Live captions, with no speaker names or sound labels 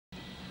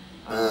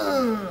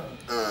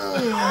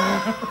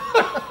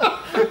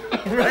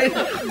Right?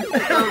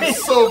 That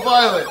was so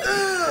violent.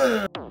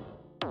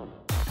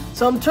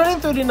 So I'm turning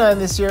 39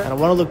 this year, and I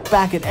want to look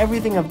back at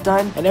everything I've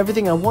done and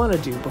everything I want to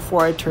do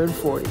before I turn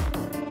 40.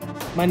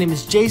 My name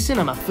is Jason,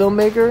 I'm a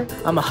filmmaker,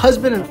 I'm a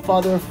husband and a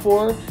father of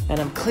 4, and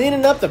I'm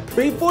cleaning up the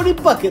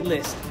pre-40 bucket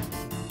list.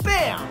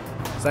 Bam!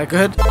 Is that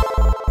good?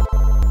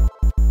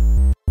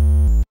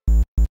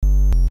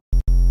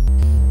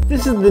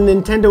 This is the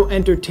Nintendo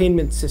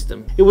Entertainment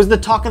System. It was the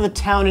talk of the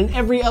town in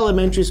every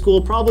elementary school,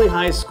 probably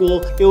high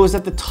school. It was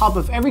at the top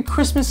of every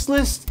Christmas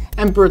list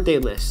and birthday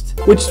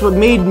list, which is what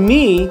made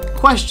me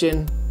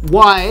question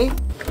why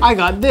I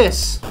got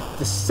this.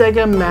 The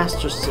Sega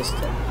Master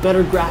System.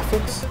 Better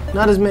graphics,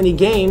 not as many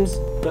games,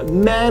 but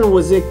man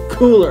was it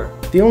cooler.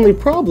 The only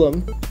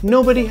problem,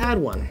 nobody had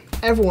one.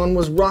 Everyone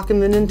was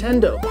rocking the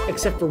Nintendo,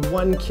 except for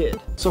one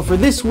kid. So for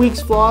this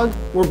week's vlog,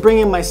 we're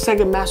bringing my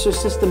Sega Master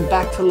System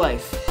back to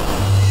life.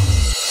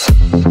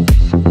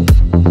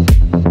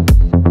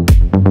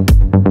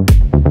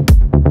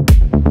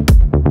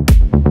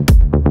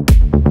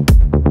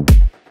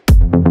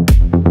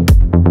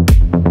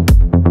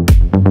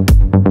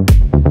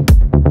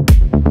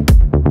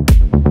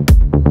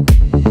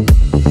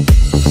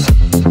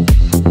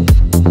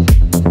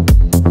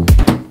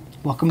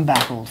 Welcome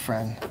back, old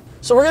friend.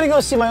 So we're gonna go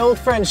see my old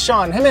friend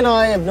Sean. Him and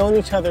I have known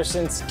each other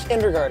since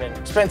kindergarten.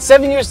 Spent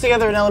 7 years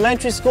together in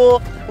elementary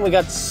school, and we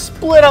got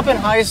split up in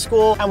high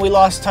school, and we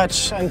lost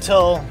touch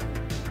until,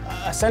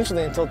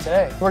 essentially until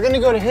today. We're gonna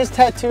go to his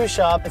tattoo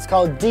shop. It's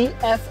called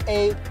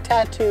DFA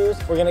Tattoos.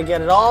 We're gonna get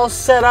it all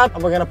set up,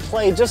 and we're gonna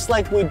play just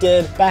like we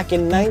did back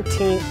in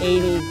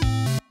 1980.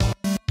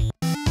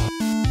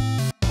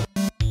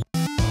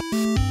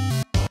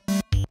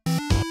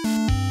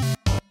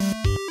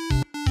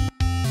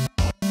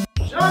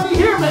 Sean, you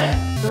here, man?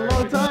 It's been a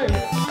long time.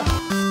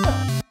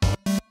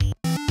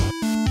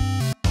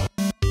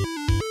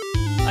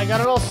 I got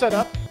it all set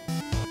up.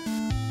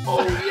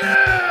 Oh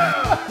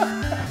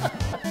yeah!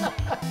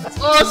 That's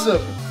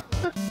awesome!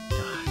 God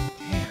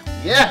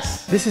damn.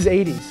 Yes! This is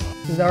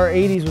 80s. Our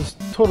 80s was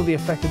totally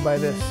affected by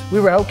this. We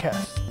were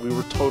outcasts. We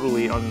were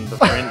totally on the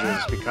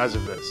fringes because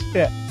of this.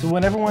 Yeah. So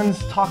when everyone's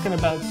talking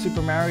about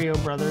Super Mario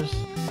Brothers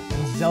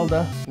and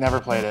Zelda. Never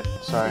played it,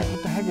 sorry.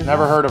 What the heck is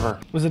Never that? heard of her.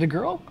 Was it a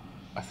girl?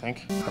 I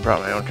think. I brought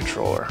my own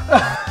controller.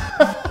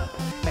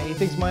 Hey, he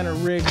thinks mine are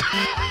rigged.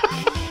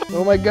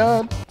 Oh my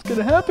god, it's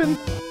gonna happen.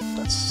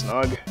 That's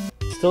snug.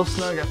 Still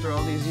snug after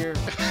all these years.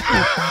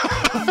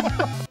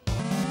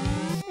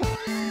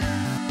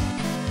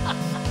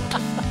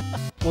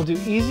 We'll do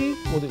easy,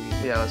 we'll do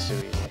easy. Yeah, let's do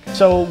easy. Okay.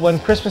 So when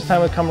Christmas time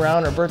would come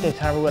around or birthday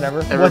time or whatever,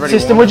 what Everybody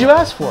system would you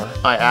ask for?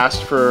 I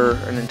asked for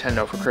a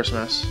Nintendo for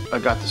Christmas. I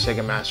got the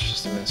Sega Master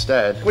System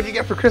instead. What do you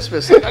get for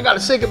Christmas? Like, I got a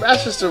Sega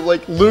Master System.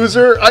 Like,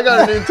 loser, I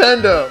got a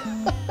Nintendo.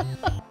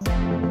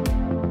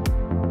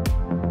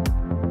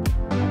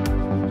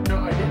 No,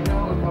 I didn't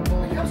know a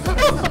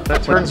couple.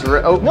 That turns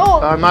red. Oh,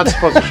 no. I'm not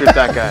supposed to shoot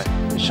that guy.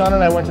 Sean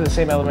and I went to the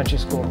same elementary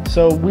school,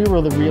 so we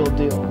were the real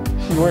deal.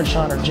 If you weren't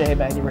Sean or Jay,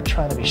 man, you were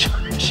trying to be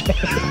Sean or Jay.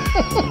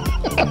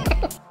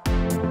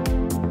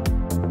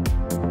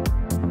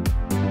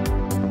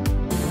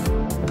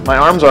 My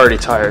arm's already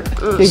tired.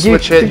 Ugh,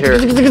 switch hit here.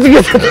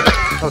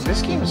 Oh,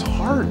 this game is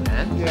hard,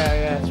 man.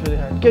 Yeah, it's really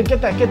hard.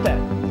 Get that.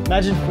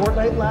 Imagine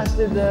Fortnite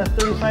lasted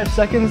 35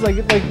 seconds like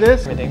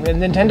this. Everything.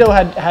 And Nintendo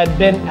had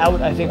been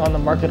out, I think, on the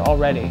market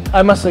already.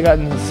 I must have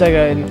gotten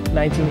Sega in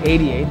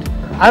 1988.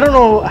 I don't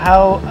know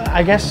how,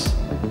 I guess,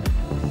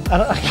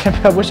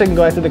 I wish I can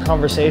go after the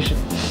conversation.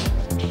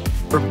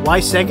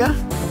 Why Sega?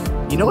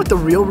 You know what the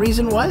real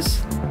reason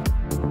was?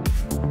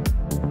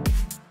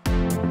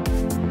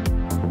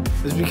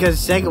 It was because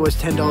Sega was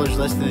 $10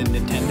 less than a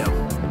Nintendo.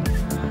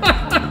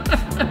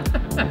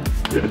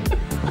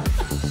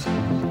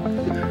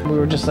 We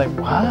were just like,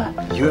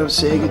 what? You have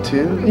Sega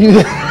too?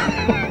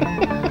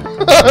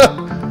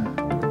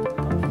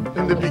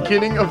 In the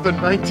beginning of the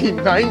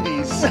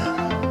 1990s,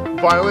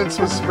 violence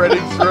was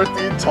spreading throughout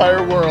the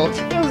entire world.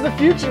 It was the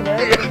future,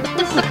 man.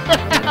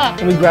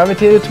 And we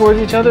gravitated towards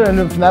each other,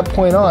 and from that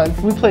point on,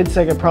 we played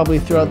Sega probably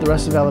throughout the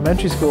rest of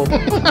elementary school.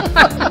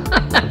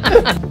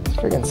 It's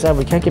freaking sad.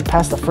 We can't get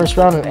past the first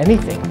round in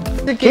anything.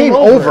 The game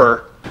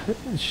over.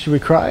 Should we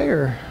cry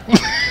or?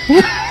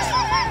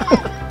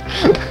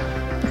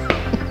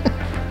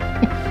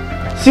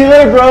 See you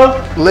later, bro.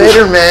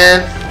 Later,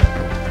 man.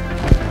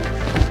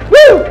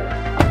 Woo!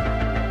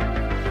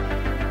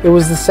 It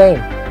was the same.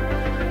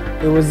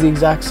 It was the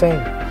exact same.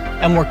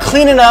 And we're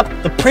cleaning up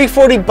the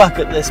pre-40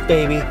 bucket list,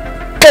 baby.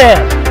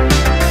 Bam!